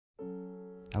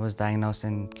I was diagnosed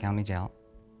in county jail.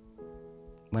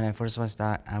 When I first was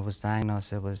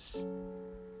diagnosed, it was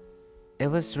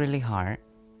really hard.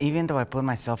 Even though I put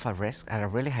myself at risk, at a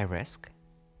really high risk,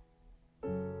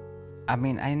 I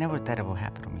mean, I never thought it would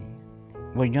happen to me.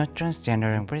 When you're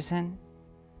transgender in prison,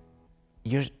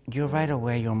 you're right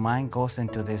away, your mind goes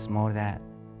into this mode that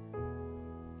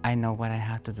I know what I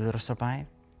have to do to survive.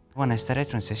 When I started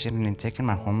transitioning and taking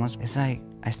my hormones, it's like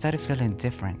I started feeling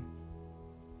different.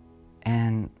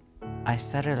 And I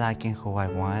started liking who I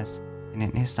was.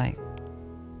 And it's like,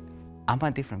 I'm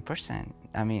a different person.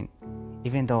 I mean,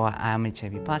 even though I'm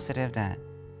HIV positive, that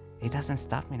it doesn't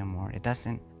stop me no more.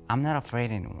 I'm not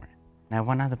afraid anymore. And I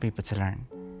want other people to learn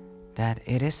that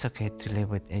it is okay to live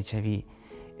with HIV.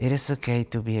 It is okay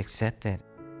to be accepted.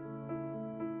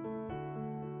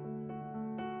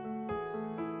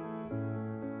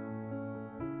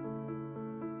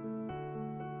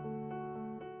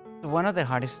 One of the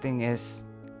hardest things is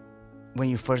when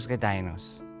you first get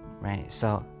diagnosed, right?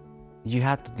 So you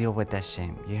have to deal with that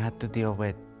shame. You have to deal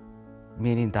with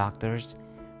meeting doctors,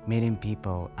 meeting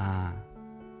people,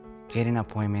 getting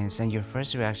appointments, and your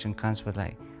first reaction comes with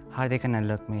like, how are they gonna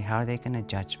look at me? How are they gonna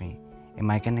judge me? Am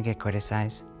I gonna get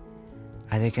criticized?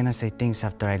 Are they gonna say things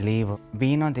after I leave?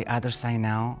 Being on the other side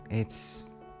now,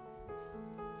 it's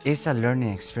a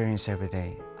learning experience every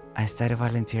day. I started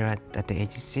volunteering at the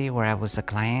agency where I was a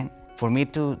client. For me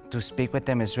to speak with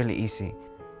them is really easy.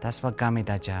 That's what got me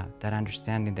that job, that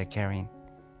understanding, the caring,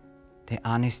 the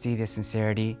honesty, the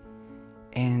sincerity,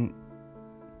 and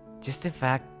just the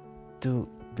fact to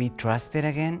be trusted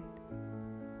again.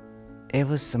 It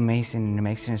was amazing, an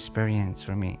amazing experience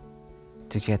for me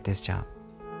to get this job.